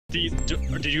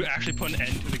Did you actually put an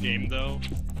end to the game though?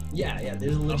 Yeah,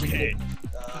 there's a legitimate. Okay.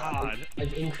 God.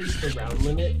 I've increased the round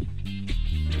limit.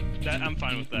 That I'm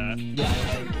fine with that. Yeah,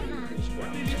 I've increased What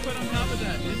round. did you put on top of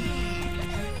that?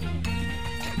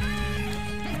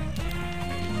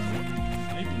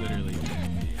 Literally.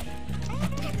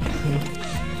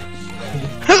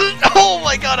 Oh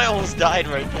my god, I almost died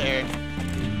right there.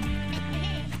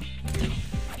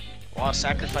 Wow,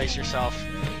 sacrifice yourself.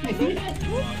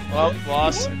 Well,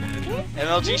 boss.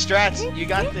 MLG strats, you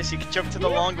got this. You can jump to the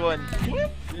long one.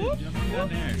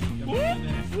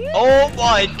 Oh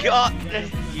my god.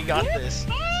 You got this.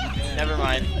 Never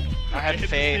mind. I had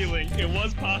faith. It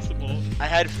was possible. I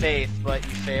had faith, but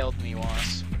you failed me,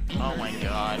 Was. Oh my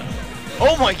god.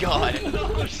 Oh my god.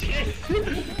 Oh shit.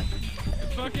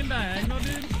 Fucking diagonal,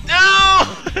 dude. No!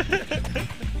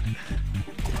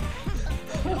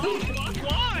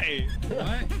 Why?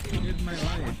 What? Here's my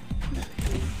life.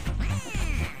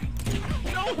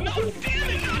 No, damn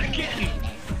it, not again!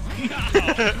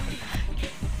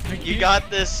 No! You got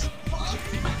this.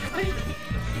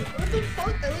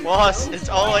 Was, it's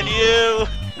all on you.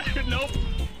 Nope.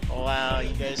 Wow,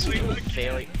 you guys are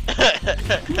failing.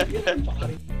 I'm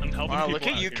helping Wow, people look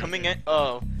at out you here. coming in.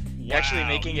 Oh, you're actually Wow,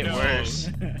 making it no. worse.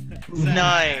 Zach.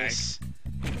 Nice.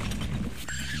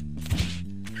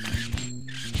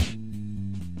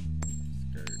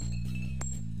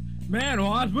 Man,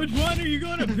 Wasp, which one are you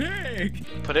gonna pick?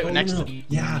 Put it next to.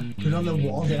 Yeah, put it on the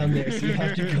wall down there so you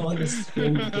have to go on the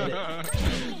swing to get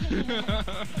it.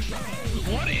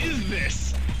 What is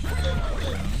this?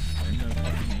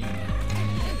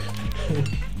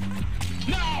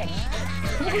 No!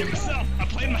 I hit myself. I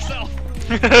played myself.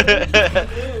 Ooh,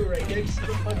 right next to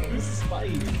the fucking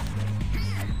spike.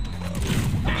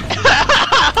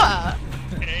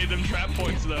 Hey, them trap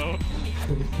points though.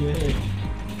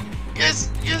 Yes,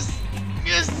 yes,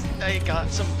 yes. I got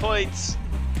some points.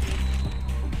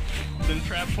 Them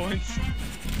trap points.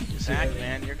 Zach,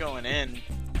 man, you're going in.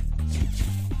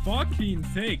 Fucking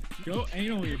sake, go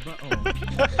anal your butt.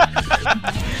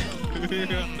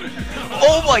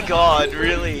 Oh my god,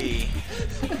 really?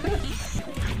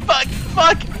 Fuck,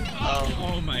 fuck. Oh.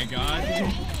 Oh my god.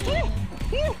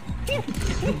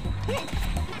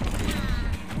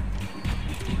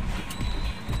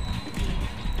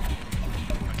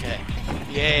 Okay.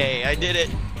 Yay, I did it.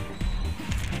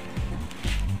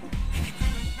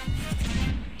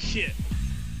 Shit.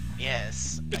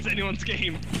 Yes. It's anyone's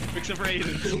game, except for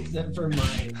Aiden's. Except for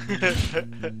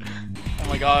mine. Oh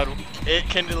my god, it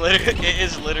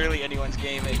is literally anyone's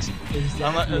game.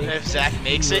 If Zach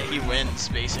makes it, he wins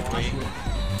basically.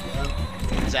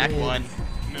 Zach won.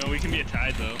 No, we can be a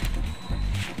tie though.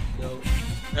 No.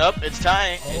 Nope, it's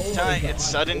tie. It's Oh tie. my It's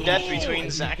God. sudden death between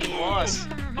Zach and Was.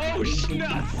 Oh shit!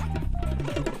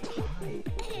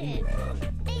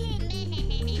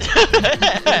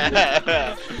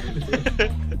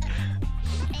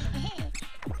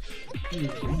 Dude,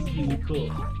 this is really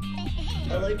cool.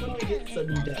 I like when we get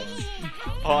sudden deaths.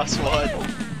 Was won.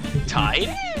 Tied?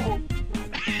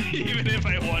 Even if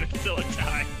I won, it's still a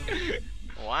tie.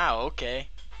 Wow, okay.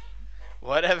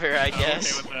 Whatever, I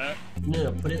guess. I'm okay with that.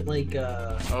 No, put it like,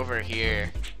 Over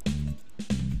here.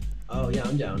 oh yeah,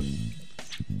 I'm down.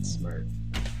 Smart.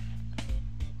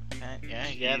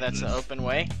 Yeah, that's the open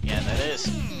way. Yeah, that is.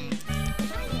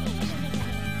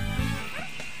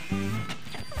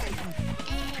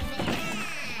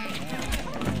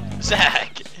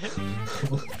 Zach!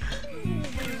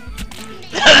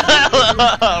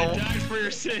 I died for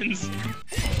your sins.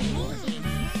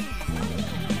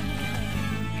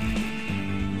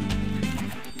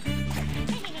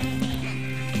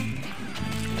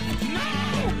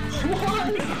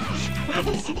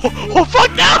 Oh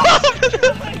fuck no!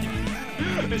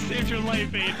 I saved your life,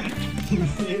 Aiden. You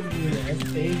saved me, man.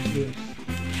 Thank you.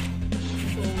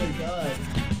 Oh my god.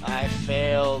 I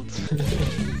failed.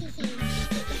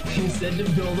 You said to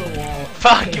build a wall.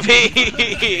 Fuck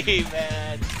me,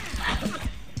 man.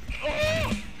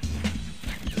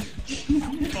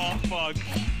 Oh fuck.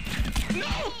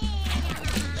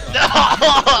 No!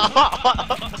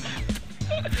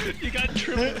 You got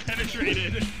triple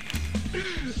penetrated.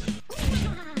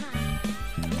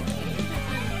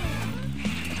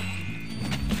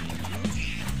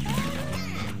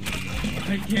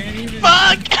 I can't even.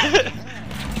 Fuck!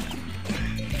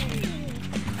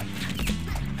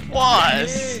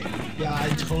 Was. Yeah, I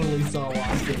totally saw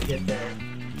Wasp get there.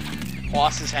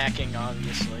 Was is hacking,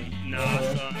 obviously. No,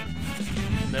 son.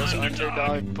 Those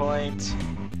underdog points.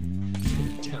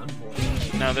 Down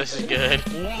for No, this is good.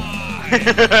 Why?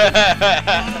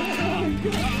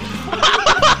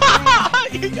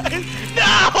 You guys,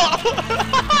 no!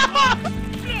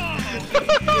 No!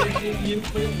 You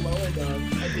put it low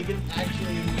enough. I think it's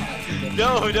actually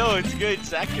impossible. No, it's good.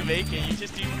 Zach can make it. You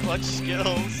just need clutch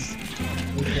skills.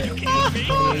 Okay. You can't make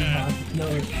that. No,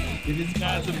 it is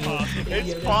That's possible. impossible.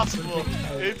 It's possible.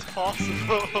 It's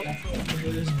possible.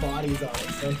 There's bodies on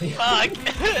it, so Fuck.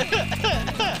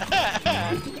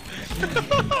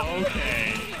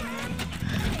 Okay.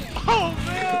 Oh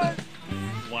man.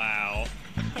 Wow.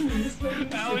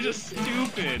 That was just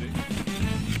stupid.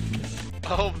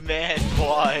 Oh man,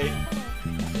 why?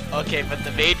 Okay, but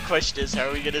the main question is, how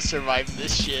are we gonna survive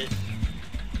this shit?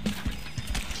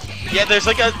 Yeah, there's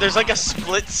like a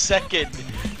split second.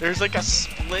 There's like a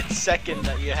split second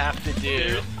that you have to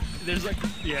do. There's like,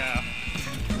 yeah.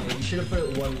 You should have put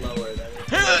it one lower.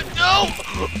 No!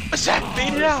 Zach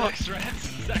made it out! Zach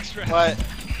strats. What?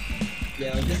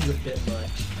 Yeah, like this is a bit much.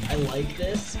 I like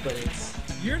this, but it's...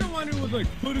 You're the one who was like,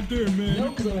 put it there, man. No,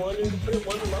 because I wanted to put it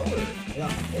one lower. Yeah, I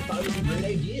thought it was a great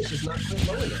idea, it's just not put it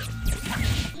low enough.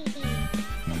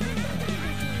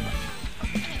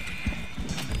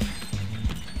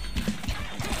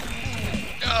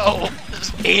 No!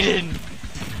 Aiden!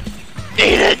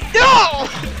 Aiden, no!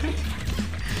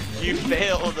 You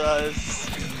failed us.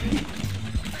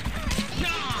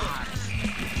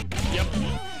 Yep.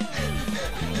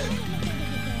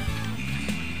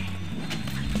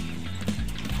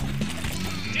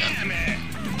 Damn it!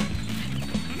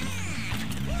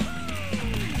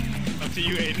 Up to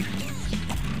you, Aiden.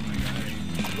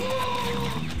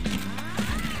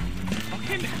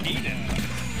 Fucking Aiden.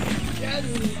 Yes!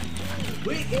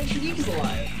 Wait, Anthony's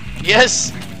alive!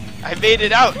 Yes! I made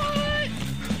it out!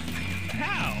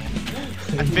 How?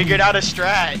 I figured out a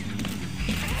strat.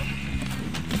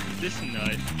 This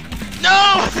nut.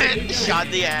 No! Shot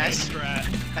in the ass. Strat.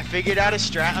 I figured out a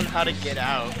strat on how to get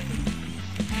out.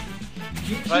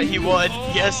 But he won.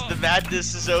 Oh. Yes, the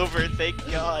madness is over. Thank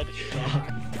God.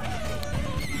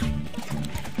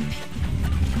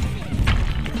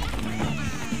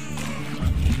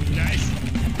 Nice.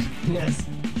 Yes.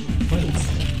 Points.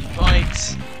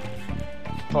 Points.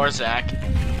 Poor Zach.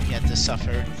 He had to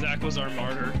suffer. Zach was our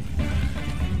martyr.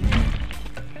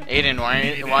 Aiden,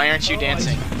 why aren't you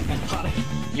dancing? I thought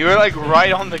You were like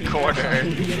right on the corner.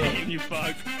 Aiden, you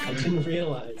fuck. I didn't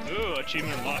realize. Ooh,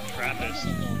 achievement unlocked, Trappist.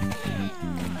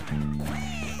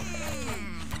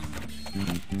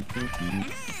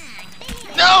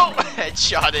 No!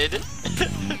 Headshotted.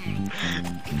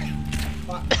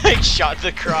 I shot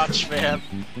the crotch, man.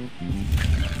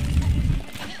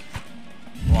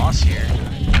 Lost here.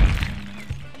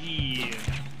 Yeah.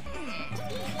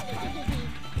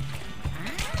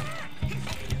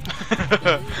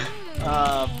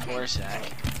 Poor Zach.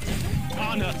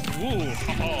 Oh, nuts. Ooh.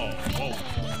 Oh, whoa.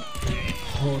 Okay.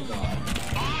 Oh god.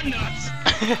 Oh, nuts.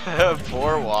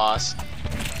 Poor Was.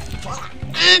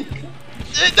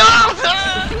 No!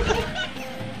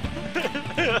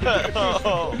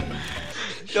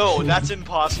 No, that's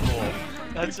impossible.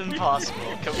 That's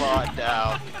impossible. Come on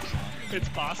now. It's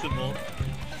possible.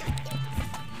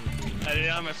 I did it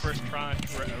on my first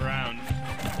round.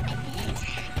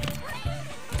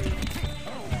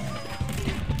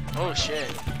 Oh shit.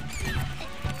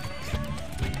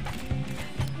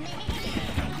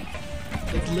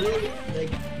 It's literally like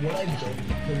what I've done.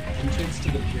 The entrance to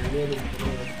the pyramid is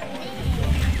literally like all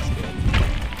I've done.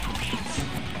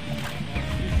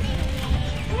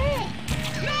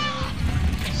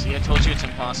 See, I told you it's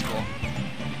impossible.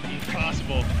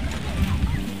 Impossible.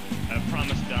 I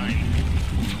promised dying.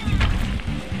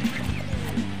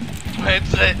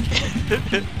 It's it.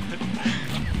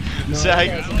 No, Zach,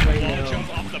 yes, I like right wall now.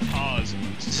 jump off the pause.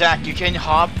 Zach, you can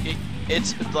hop.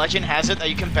 It's legend has it that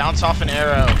you can bounce off an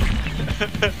arrow.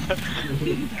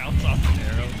 Bounce off an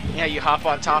arrow. Yeah, you hop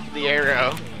on top of the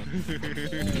arrow.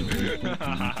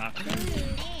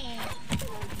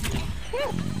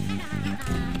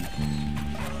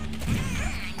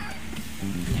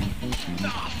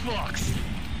 Ah, fucks.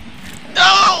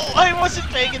 No, I wasn't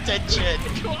paying attention.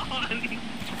 Come on.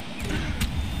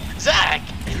 Zach.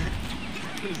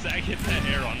 Zach hit that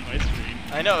air on my screen.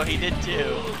 I know he did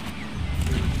too.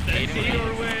 That's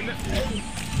your win.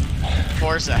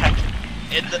 Poor Zach.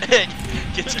 It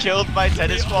gets killed by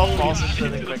tennis ball, falls into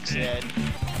the quicksand.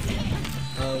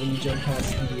 When you jump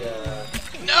past the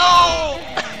No!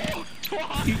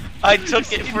 I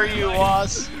took it for you,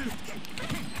 Was.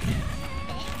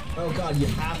 oh god, you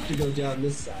have to go down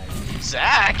this side.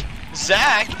 Zach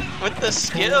with the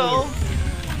skill.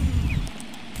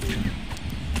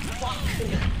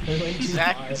 I went too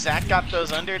far. Zach got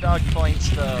those underdog points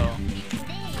though.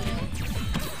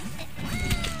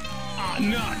 Ah,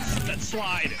 nuts. That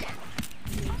slide.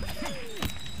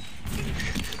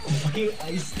 Fucking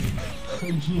ice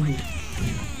on you.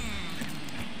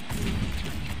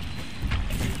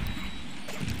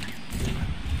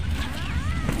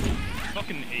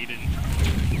 Fucking Aiden.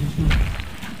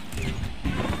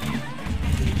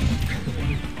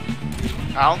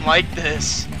 I don't like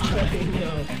this. I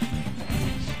know.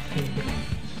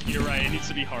 You're right, it needs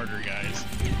to be harder, guys.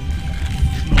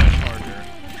 Much harder.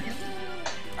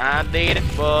 I did it,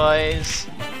 boys.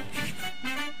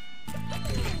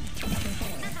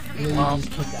 Really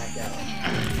just put that down.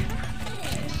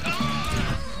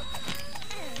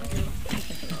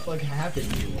 What the fuck happened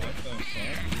to you?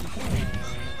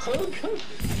 Oh god!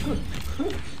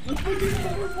 The fucking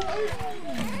butterfly!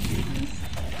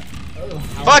 Oh,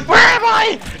 Fuck, where am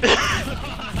I?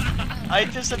 I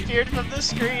disappeared from the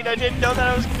screen. I didn't know that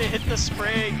I was gonna hit the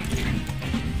spring.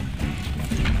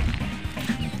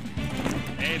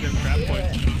 Hey, they're trap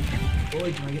points.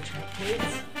 Boy, can I get trap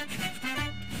points?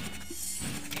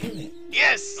 Damn it.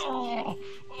 Yes! Oh,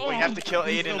 We have to kill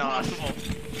it's Aiden so off. possible.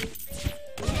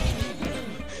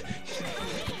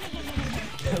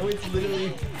 No, it's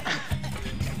literally...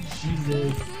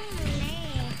 Jesus.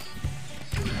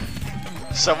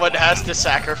 Someone has to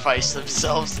sacrifice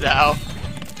themselves now.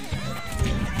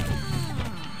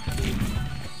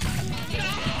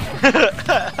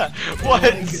 What,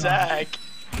 Oh my Zach?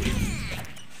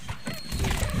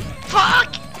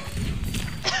 Fuck!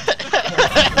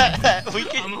 We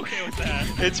can. I'm okay with that.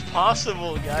 It's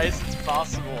possible, guys. It's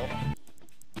possible.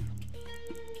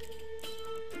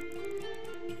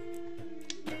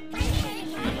 I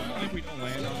think we don't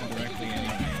land on it directly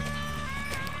anyway.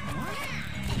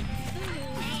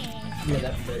 Yeah,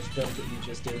 that first jump that you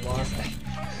just did, boss.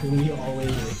 We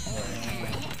always...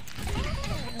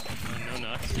 No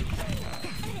nuts.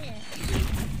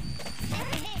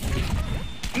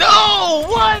 No!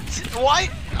 What? Why?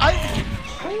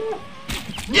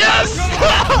 Yes!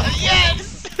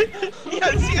 Yes!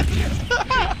 Yes! Yes!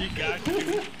 He got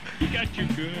you. He got you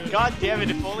good. God damn it!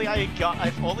 If only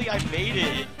I made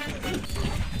it.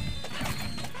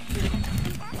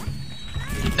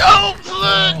 No!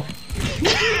 Oh.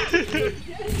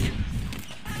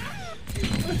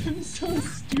 I'm so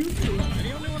stupid. Are you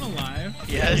the only one alive?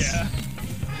 Yes. Yeah.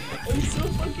 I'm so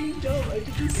fucking dumb. I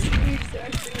did the same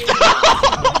exact thing.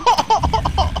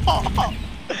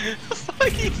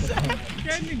 Fucking Zach. You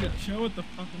guys need to chill with the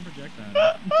fucking projectile.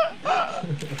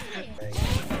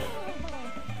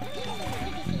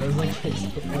 I was like, I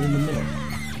just put one in the middle.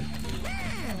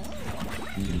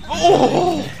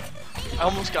 Oh! I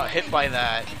almost got hit by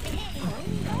that.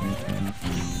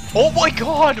 Oh my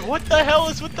god! What the hell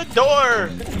is with the door?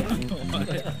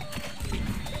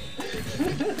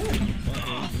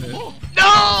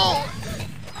 No!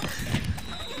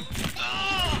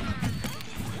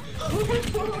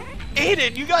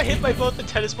 Aiden, you got hit by both the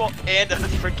tennis ball and a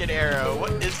freaking arrow.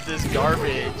 What is this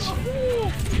garbage?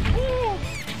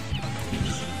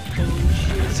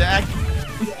 Zach,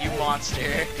 you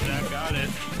monster. Zach got it.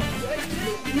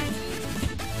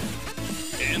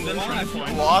 And then trap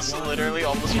points. Lost literally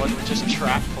almost won with just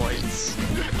trap points.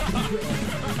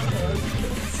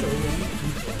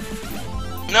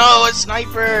 No, a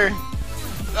sniper!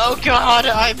 Oh god,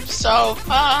 I'm so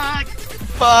fucked!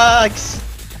 Fucks!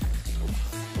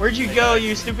 Where'd you go,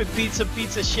 you stupid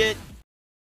pizza shit?